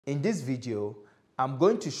In this video, I'm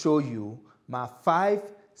going to show you my 5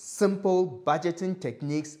 simple budgeting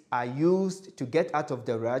techniques I used to get out of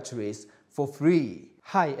the rat race for free.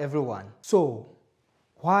 Hi everyone. So,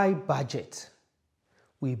 why budget?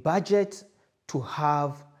 We budget to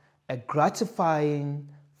have a gratifying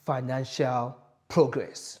financial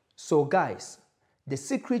progress. So guys, the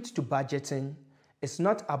secret to budgeting is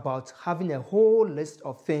not about having a whole list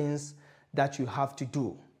of things that you have to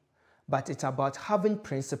do, but it's about having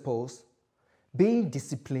principles, being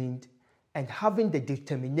disciplined, and having the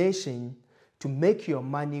determination to make your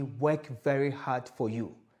money work very hard for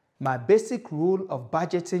you. My basic rule of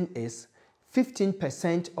budgeting is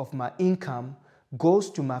 15% of my income goes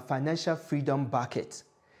to my financial freedom bucket.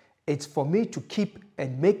 It's for me to keep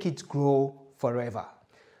and make it grow forever.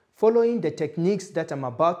 Following the techniques that I'm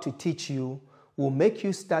about to teach you will make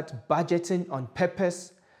you start budgeting on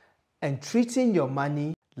purpose and treating your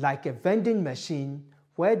money like a vending machine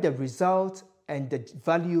where the result and the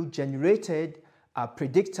value generated are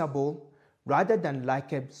predictable, rather than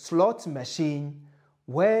like a slot machine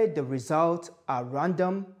where the results are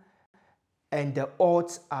random and the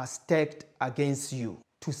odds are stacked against you.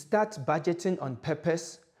 To start budgeting on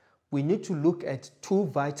purpose, we need to look at 2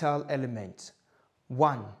 vital elements.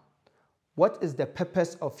 1, what is the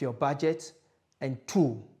purpose of your budget? And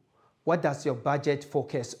 2, what does your budget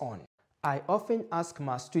focus on? I often ask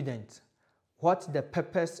my students what the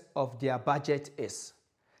purpose of their budget is,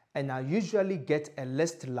 and I usually get a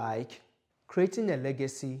list like creating a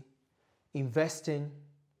legacy, investing,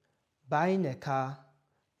 buying a car,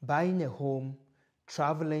 buying a home,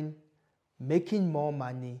 traveling, making more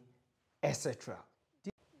money, etc.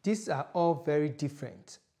 These are all very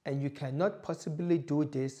different, and you cannot possibly do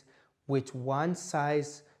this with one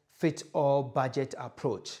size fits all budget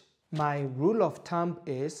approach. My rule of thumb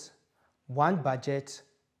is 1 budget,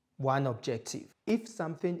 1 objective. If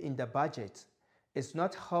something in the budget is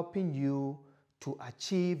not helping you to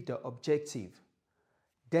achieve the objective,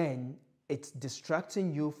 then it's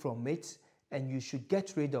distracting you from it and you should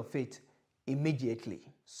get rid of it immediately.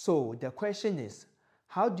 So the question is,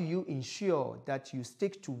 how do you ensure that you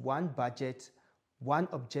stick to 1 budget, 1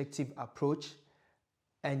 objective approach,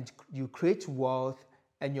 and you create wealth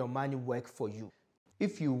and your money work for you?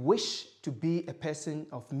 If you wish to be a person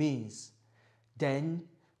of means, then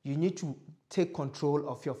you need to take control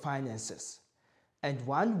of your finances. And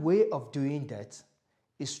one way of doing that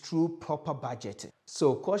is through proper budgeting.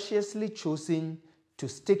 So cautiously choosing to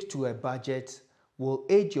stick to a budget will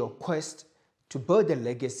aid your quest to build a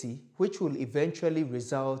legacy, which will eventually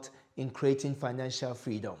result in creating financial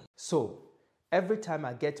freedom. So every time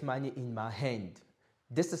I get money in my hand,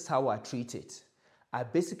 this is how I treat it. I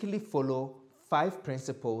basically follow 5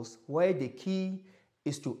 principles where the key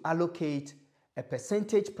is to allocate a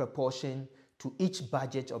percentage proportion to each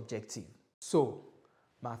budget objective. So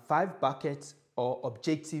my 5 buckets or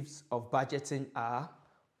objectives of budgeting are: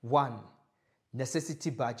 1, necessity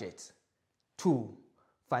budget; 2,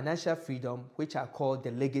 financial freedom, which I call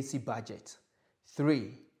the legacy budget;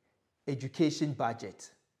 3, education budget;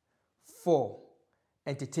 4,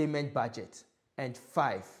 entertainment budget; and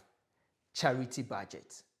 5, charity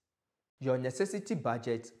budget. Your necessity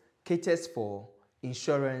budget caters for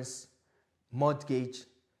insurance, mortgage,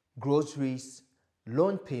 groceries,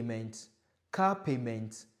 loan payments, car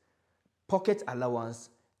payments, pocket allowance,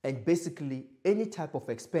 and basically any type of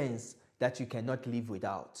expense that you cannot live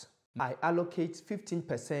without. I allocate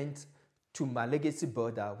 15% to my legacy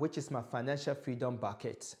builder, which is my financial freedom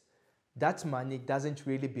bucket. That money doesn't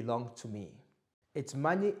really belong to me. It's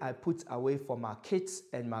money I put away for my kids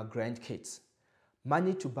and my grandkids.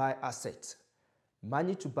 Money to buy assets.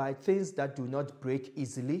 Money to buy things that do not break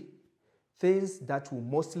easily, things that will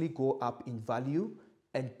mostly go up in value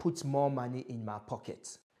and put more money in my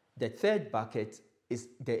pocket. The 3rd bucket is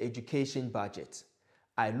the education budget.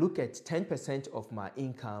 I look at 10% of my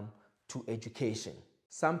income to education.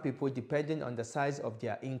 Some people, depending on the size of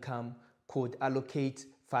their income, could allocate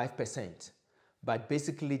 5%. But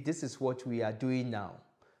basically, this is what we are doing now.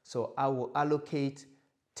 So I will allocate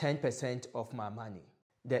 10% of my money.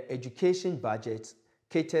 The education budget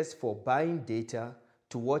caters for buying data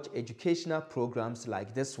to watch educational programs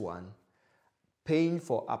like this one, paying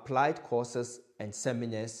for applied courses and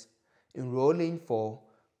seminars, enrolling for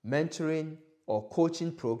mentoring or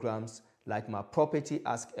coaching programs like my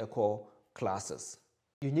PropertyAskEkow classes.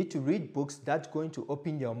 You need to read books that are going to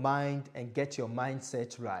open your mind and get your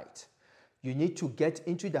mindset right. You need to get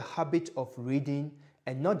into the habit of reading,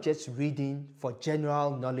 and not just reading for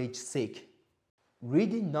general knowledge's sake.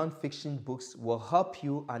 Reading non-fiction books will help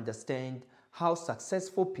you understand how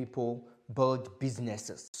successful people build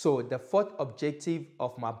businesses. So the fourth objective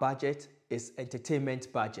of my budget is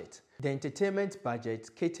entertainment budget. The entertainment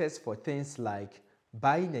budget caters for things like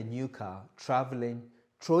buying a new car, traveling,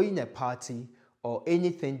 throwing a party, or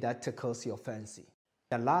anything that tickles your fancy.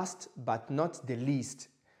 The last but not the least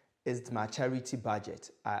is my charity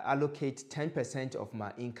budget. I allocate 10% of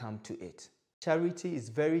my income to it. Charity is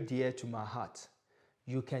very dear to my heart.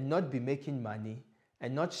 You cannot be making money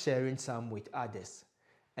and not sharing some with others.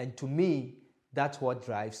 And to me, that's what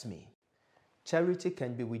drives me. Charity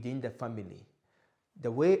can be within the family.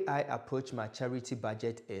 The way I approach my charity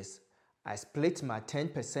budget is I split my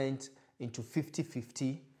 10% into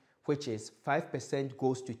 50-50, which is 5%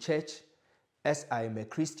 goes to church, as I am a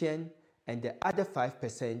Christian, and the other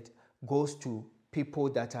 5% goes to people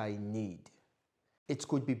that are in need. It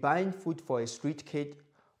could be buying food for a street kid,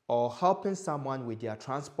 or helping someone with their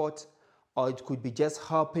transport, or it could be just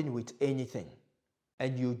helping with anything.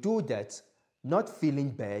 And you do that not feeling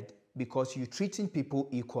bad because you're treating people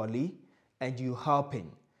equally and you're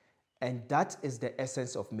helping. And that is the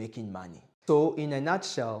essence of making money. So in a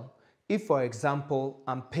nutshell, if for example,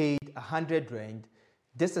 I'm paid 100 Rand,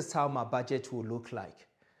 this is how my budget will look like.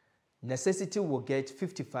 Necessity will get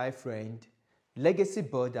 55 Rand, legacy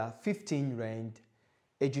builder 15 Rand,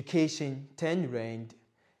 education 10 Rand,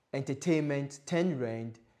 entertainment 10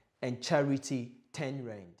 Rand, and charity 10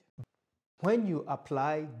 Rand. When you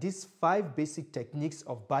apply these 5 basic techniques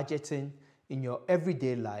of budgeting in your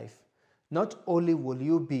everyday life, not only will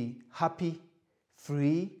you be happy,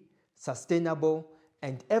 free, sustainable,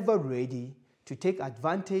 and ever ready to take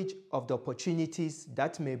advantage of the opportunities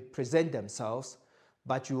that may present themselves,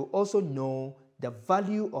 but you also know the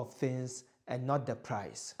value of things and not the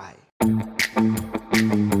price. Bye.